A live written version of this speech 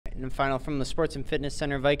And final from the Sports and Fitness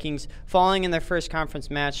Center, Vikings falling in their first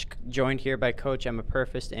conference match, joined here by Coach Emma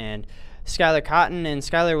Purfeerst and Skylar Cotten. And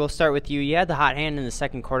Skylar, we'll start with you. You had the hot hand in the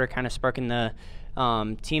second quarter, kind of sparking the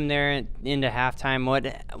team there into halftime.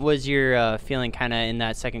 What was your feeling kind of in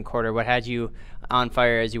that second quarter? What had you on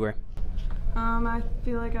fire as you were? I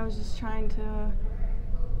feel like I was just trying to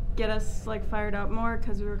get us fired up more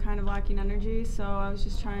because we were kind of lacking energy. So I was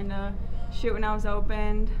just trying to shoot when I was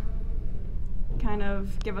open, kind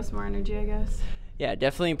of give us more energy, I guess. Yeah,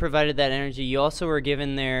 definitely provided that energy. You also were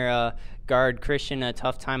giving their guard, Christian, a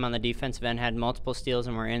tough time on the defensive end, had multiple steals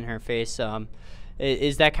and were in her face.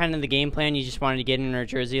 Is that kind of the game plan? You just wanted to get in her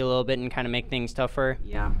jersey a little bit and kind of make things tougher?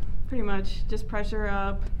 Yeah, pretty much. Just pressure her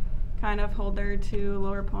up, kind of hold her to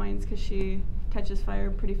lower points because she catches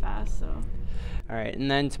fire pretty fast. So. All right, and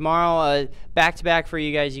then tomorrow, back-to-back for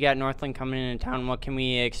you guys. You got Northland coming into town. What can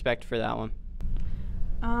we expect for that one?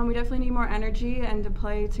 We definitely need more energy and to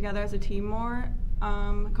play together as a team more.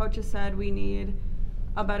 Coach has said we need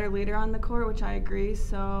a better leader on the court, which I agree.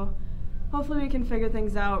 So hopefully we can figure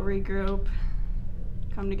things out, regroup,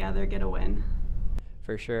 come together, get a win.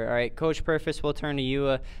 For sure. All right, Coach Purfeerst, we'll turn to you.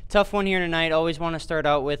 A tough one here tonight. Always want to start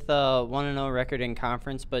out with a 1-0 record in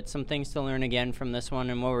conference, but some things to learn again from this one.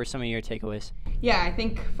 And what were some of your takeaways? Yeah, I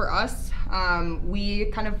think for us, we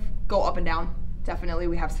kind of go up and down. Definitely,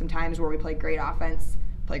 we have some times where we play great offense,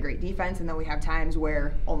 play great defense, and then we have times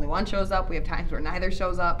where only one shows up. We have times where neither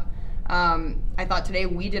shows up. I thought today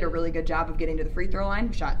we did a really good job of getting to the free throw line.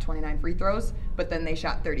 We shot 29 free throws, but then they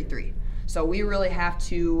shot 33. So we really have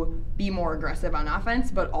to be more aggressive on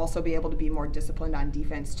offense, but also be able to be more disciplined on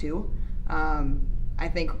defense too. I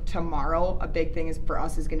think tomorrow a big thing for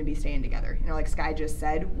us is going to be staying together. You know, like Sky just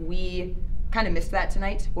said, we kind of missed that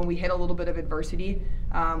tonight. When we hit a little bit of adversity,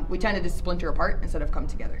 we tended to splinter apart instead of come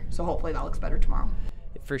together. So hopefully that looks better tomorrow.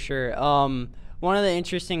 For sure. One of the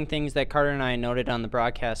interesting things that Carter and I noted on the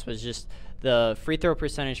broadcast was just the free throw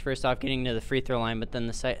percentage, first off, getting to the free throw line, but then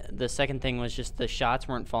the second thing was just the shots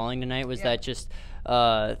weren't falling tonight. Was that just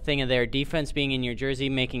a thing of their defense being in your jersey,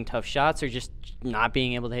 making tough shots, or just not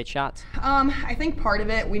being able to hit shots? I think part of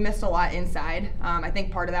it, we missed a lot inside. I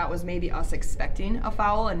think part of that was maybe us expecting a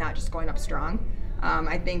foul and not just going up strong.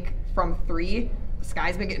 I think from three,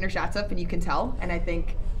 Sky's been getting her shots up, and you can tell, and I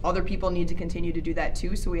think other people need to continue to do that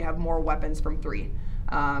too, so we have more weapons from three.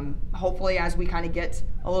 Hopefully as we kind of get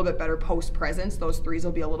a little bit better post presence, those threes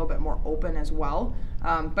will be a little bit more open as well.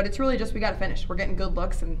 But it's really just we got to finish. We're getting good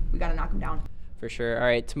looks and we got to knock them down. For sure. All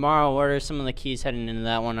right, tomorrow, what are some of the keys heading into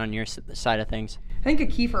that one on your side of things? I think a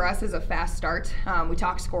key for us is a fast start. We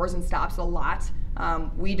talk scores and stops a lot.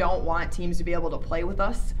 We don't want teams to be able to play with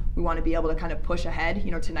us. We want to be able to kind of push ahead.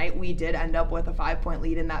 You know, tonight we did end up with a 5-point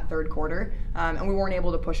lead in that third quarter, and we weren't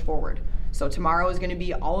able to push forward. So tomorrow is going to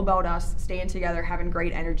be all about us staying together, having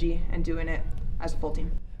great energy, and doing it as a full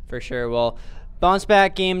team. For sure. Well, bounce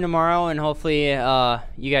back game tomorrow, and hopefully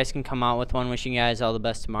you guys can come out with one. Wishing you guys all the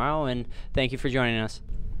best tomorrow, and thank you for joining us.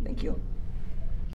 Thank you.